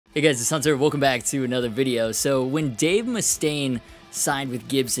Hey guys, it's Hunter. Welcome back to another video. So when Dave Mustaine signed with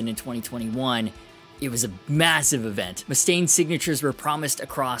Gibson in 2021, it was a massive event. Mustaine signatures were promised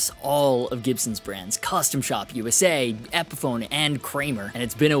across all of Gibson's brands, Custom Shop, USA, Epiphone, and Kramer. And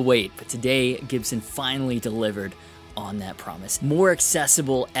it's been a wait, but today Gibson finally delivered on that promise. More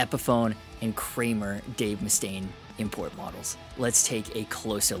accessible Epiphone and Kramer Dave Mustaine import models. Let's take a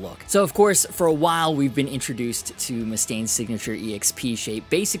closer look. So of course, for a while we've been introduced to Mustaine's signature EXP shape,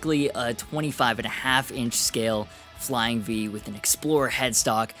 basically a 25.5-inch scale flying V with an Explorer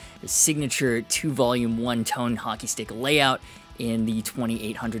headstock, a signature 2-volume 1-tone hockey stick layout in the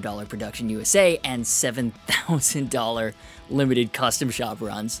 $2,800 production USA and $7,000 limited custom shop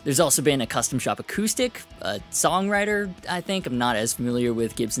runs. There's also been a custom shop acoustic, a songwriter, I think. I'm not as familiar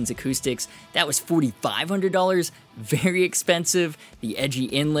with Gibson's acoustics. That was $4,500, very expensive. The edgy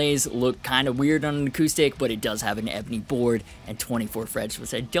inlays look kind of weird on an acoustic, but it does have an ebony board and 24 frets,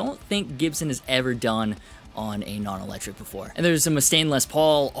 which I don't think Gibson has ever done on a non-electric before. And there's a Mustaine Les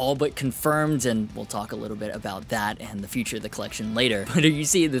Paul, all but confirmed, and we'll talk a little bit about that and the future of the collection later. But you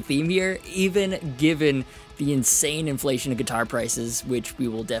see the theme here, even given the insane inflation of guitar prices, which we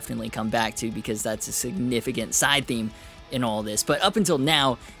will definitely come back to because that's a significant side theme in all this. But up until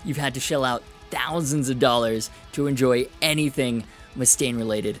now, you've had to shell out thousands of dollars to enjoy anything Mustaine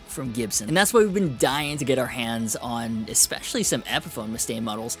related from Gibson. And that's why we've been dying to get our hands on especially some Epiphone Mustaine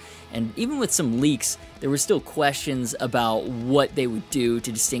models. And even with some leaks, there were still questions about what they would do to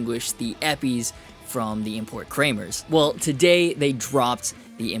distinguish the Epis from the import Kramers. Well, today they dropped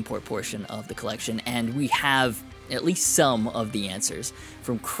the import portion of the collection, and we have at least some of the answers.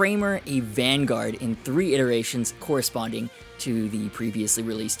 From Kramer, a Vanguard in 3 iterations corresponding to the previously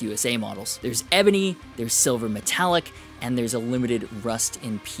released USA models. There's Ebony, there's Silver Metallic, and there's a limited Rust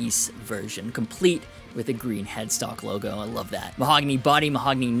in Peace version, complete with a green headstock logo. I love that. Mahogany body,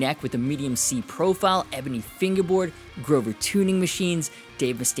 mahogany neck with a medium C profile, ebony fingerboard, Grover tuning machines,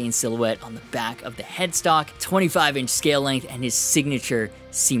 Dave Mustaine silhouette on the back of the headstock, 25-inch scale length, and his signature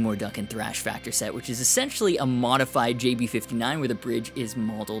Seymour Duncan thrash factor set, which is essentially a modified JB59 where the bridge is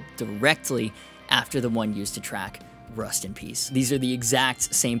modeled directly after the one used to track Rust in Peace. These are the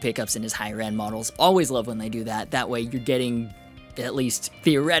exact same pickups in his higher end models. Always love when they do that. That way you're getting, at least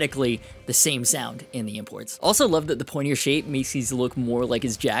theoretically, the same sound in the imports. Also love that the pointier shape makes these look more like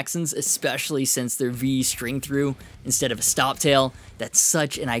his Jacksons, especially since they're V string through instead of a stop tail. That's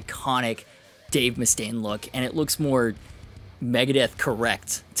such an iconic Dave Mustaine look, and it looks more Megadeth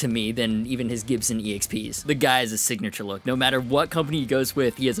correct to me than even his Gibson EXPs. The guy has a signature look. No matter what company he goes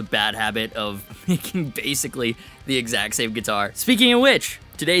with, he has a bad habit of making basically the exact same guitar. Speaking of which,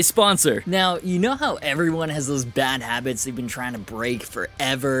 today's sponsor. Now, you know how everyone has those bad habits they've been trying to break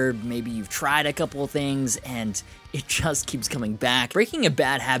forever? Maybe you've tried a couple of things and it just keeps coming back. Breaking a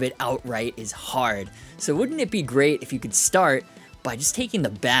bad habit outright is hard. So wouldn't it be great if you could start by just taking the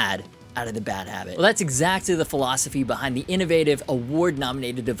bad out of the bad habit? Well, that's exactly the philosophy behind the innovative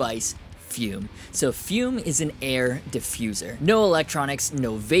award-nominated device, Fume. So Fume is an air diffuser. No electronics,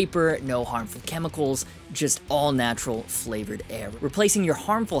 no vapor, no harmful chemicals, just all natural flavored air, replacing your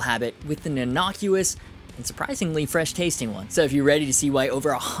harmful habit with an innocuous and surprisingly fresh tasting one. So if you're ready to see why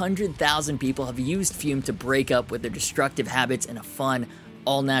over 100,000 people have used Fume to break up with their destructive habits in a fun,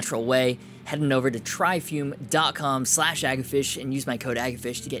 all-natural way, head on over to tryfum.com/agafish and use my code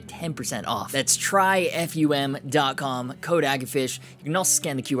agafish to get 10% off. That's tryfum.com, code agafish. You can also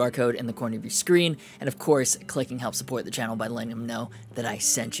scan the QR code in the corner of your screen, and of course, clicking helps support the channel by letting them know that I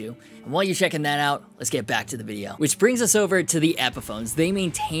sent you. And while you're checking that out, let's get back to the video. Which brings us over to the Epiphones. They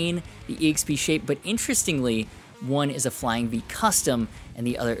maintain the EXP shape, but interestingly, one is a Flying V Custom, and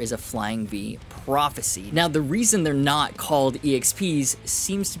the other is a Flying V Prophecy. Now, the reason they're not called EXPs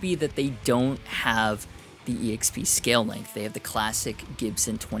seems to be that they don't have the EXP scale length. They have the classic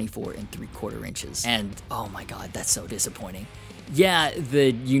Gibson 24 3/4 inches. And oh my god, that's so disappointing. Yeah,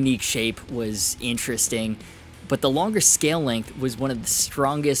 the unique shape was interesting, but the longer scale length was one of the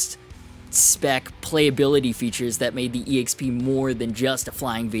strongest spec playability features that made the EXP more than just a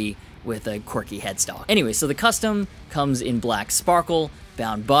Flying V with a quirky headstock. Anyway, so the Custom comes in black sparkle,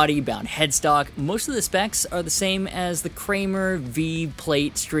 bound body, bound headstock. Most of the specs are the same as the Kramer V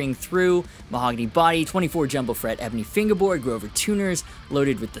plate string through, mahogany body, 24 jumbo fret ebony fingerboard, Grover tuners,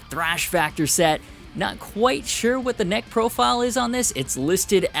 loaded with the thrash factor set. Not quite sure what the neck profile is on this. It's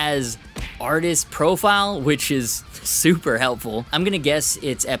listed as artist profile, which is super helpful. I'm gonna guess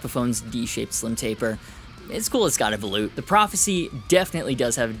it's Epiphone's D-shaped slim taper. It's cool it's got a volute. The Prophecy definitely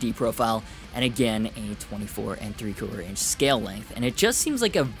does have a D profile, and again, a 24 3/4 inch scale length. And it just seems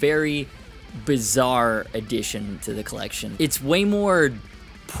like a very bizarre addition to the collection. It's way more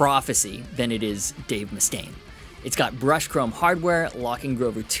Prophecy than it is Dave Mustaine. It's got brushed chrome hardware, Locking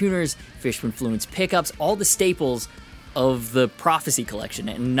Grover tuners, Fishman Fluence pickups, all the staples of the Prophecy collection,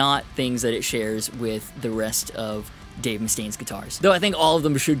 and not things that it shares with the rest of Dave Mustaine's guitars. Though I think all of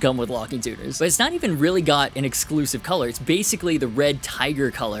them should come with locking tuners. But it's not even really got an exclusive color. It's basically the red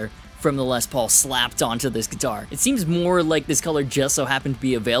tiger color from the Les Paul slapped onto this guitar. It seems more like this color just so happened to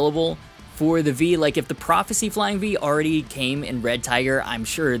be available for the V. Like if the Prophecy Flying V already came in red tiger, I'm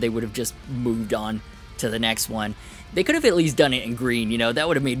sure they would have just moved on to the next one. They could have at least done it in green, you know, that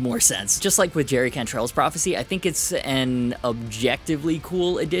would have made more sense. Just like with Jerry Cantrell's Prophecy, I think it's an objectively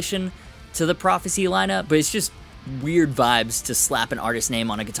cool addition to the Prophecy lineup, but it's just weird vibes to slap an artist name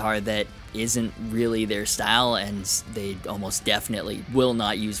on a guitar that isn't really their style and they almost definitely will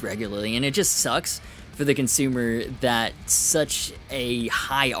not use regularly. And it just sucks for the consumer that such a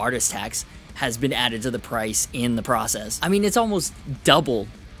high artist tax has been added to the price in the process. I mean, it's almost double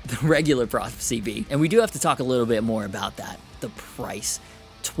the regular Prophecy V. And we do have to talk a little bit more about that. The price.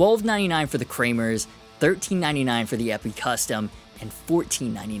 $12.99 for the Kramers, $13.99 for the Epi Custom, and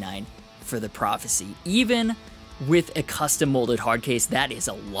 $14.99 for the Prophecy. Even with a custom molded hard case, that is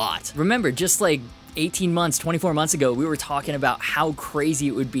a lot. Remember, just like 18 months, 24 months ago, we were talking about how crazy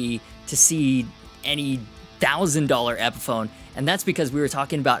it would be to see any $1,000 Epiphone, and that's because we were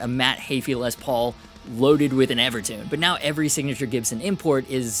talking about a Matt Heafy Les Paul loaded with an Evertune. But now every signature Gibson import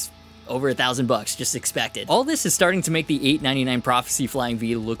is over $1,000, just expected. All this is starting to make the $8.99 Prophecy Flying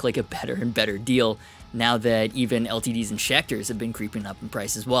V look like a better and better deal now that even LTDs and Schecters have been creeping up in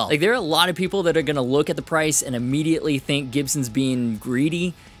price as well. Like, there are a lot of people that are gonna look at the price and immediately think Gibson's being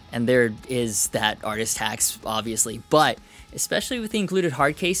greedy, and there is that artist tax, obviously. But especially with the included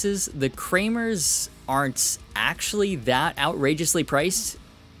hard cases, the Kramers aren't actually that outrageously priced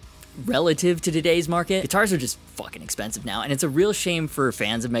relative to today's market. Guitars are just fucking expensive now, and it's a real shame for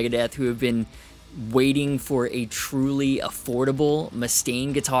fans of Megadeth who have been waiting for a truly affordable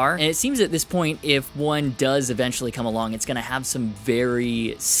Mustaine guitar. And it seems at this point, if one does eventually come along, it's gonna have some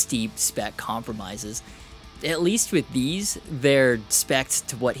very steep spec compromises. At least with these, they're spec'd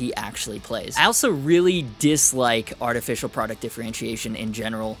to what he actually plays. I also really dislike artificial product differentiation in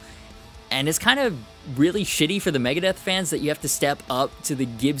general, and it's kind of really shitty for the Megadeth fans that you have to step up to the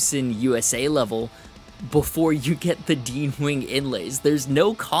Gibson USA level before you get the Dean Wing inlays. There's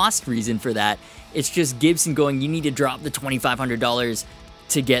no cost reason for that. It's just Gibson going, you need to drop the $2,500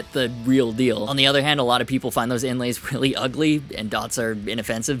 to get the real deal. On the other hand, a lot of people find those inlays really ugly and dots are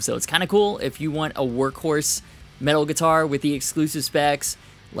inoffensive, so it's kind of cool if you want a workhorse metal guitar with the exclusive specs,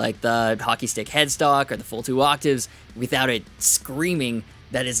 like the hockey stick headstock or the full 2 octaves, without it screaming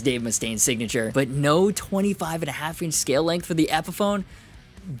that is Dave Mustaine's signature. But no 25.5-inch scale length for the Epiphone.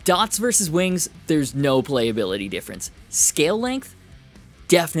 Dots versus wings, there's no playability difference. Scale length,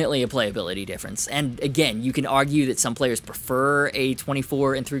 definitely a playability difference. And again, you can argue that some players prefer a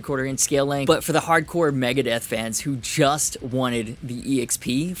 24 3/4-inch scale length, but for the hardcore Megadeth fans who just wanted the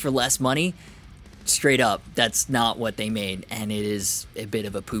EXP for less money, straight up, that's not what they made, and it is a bit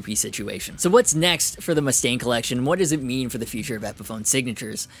of a poopy situation. So what's next for the Mustaine collection? What does it mean for the future of Epiphone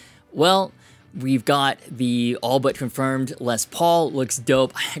signatures? Well, we've got the all but confirmed Les Paul. Looks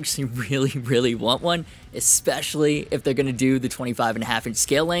dope. I actually really want one, especially if they're gonna do the 25.5-inch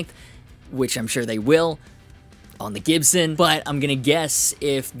scale length, which I'm sure they will on the Gibson. But I'm gonna guess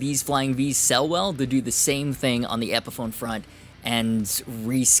if these Flying Vs sell well, they'll do the same thing on the Epiphone front and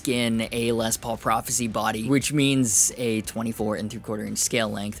reskin a Les Paul Prophecy body, which means a 24 3/4-inch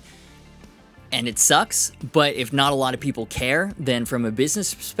scale length. And it sucks, but if not a lot of people care, then from a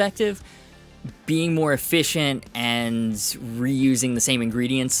business perspective, being more efficient and reusing the same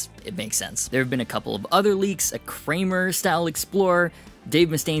ingredients, it makes sense. There have been a couple of other leaks, a Kramer style Explorer. Dave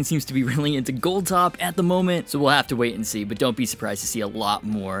Mustaine seems to be really into Gold Top at the moment, so we'll have to wait and see, but don't be surprised to see a lot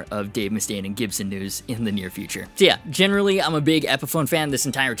more of Dave Mustaine and Gibson news in the near future. So yeah, generally I'm a big Epiphone fan. This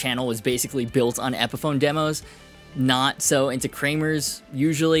entire channel is basically built on Epiphone demos, not so into Kramers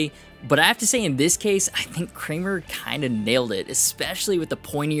usually, but I have to say in this case, I think Kramer kind of nailed it, especially with the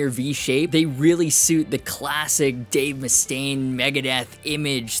pointier V shape. They really suit the classic Dave Mustaine Megadeth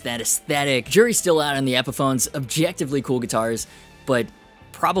image, that aesthetic. Jury's still out on the Epiphones, objectively cool guitars, but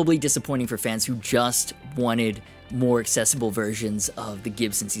probably disappointing for fans who just wanted more accessible versions of the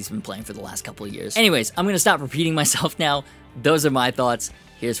Gibsons he's been playing for the last couple of years. Anyways, I'm gonna stop repeating myself now. Those are my thoughts.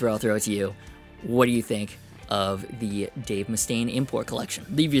 Here's where I'll throw it to you. What do you think of the Dave Mustaine import collection.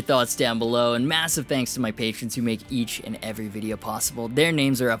 Leave your thoughts down below, and massive thanks to my patrons who make each and every video possible. Their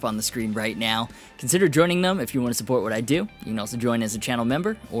names are up on the screen right now. Consider joining them if you want to support what I do. You can also join as a channel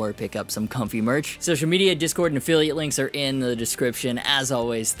member or pick up some comfy merch. Social media, Discord, and affiliate links are in the description. As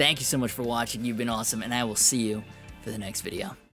always, thank you so much for watching. You've been awesome, and I will see you for the next video.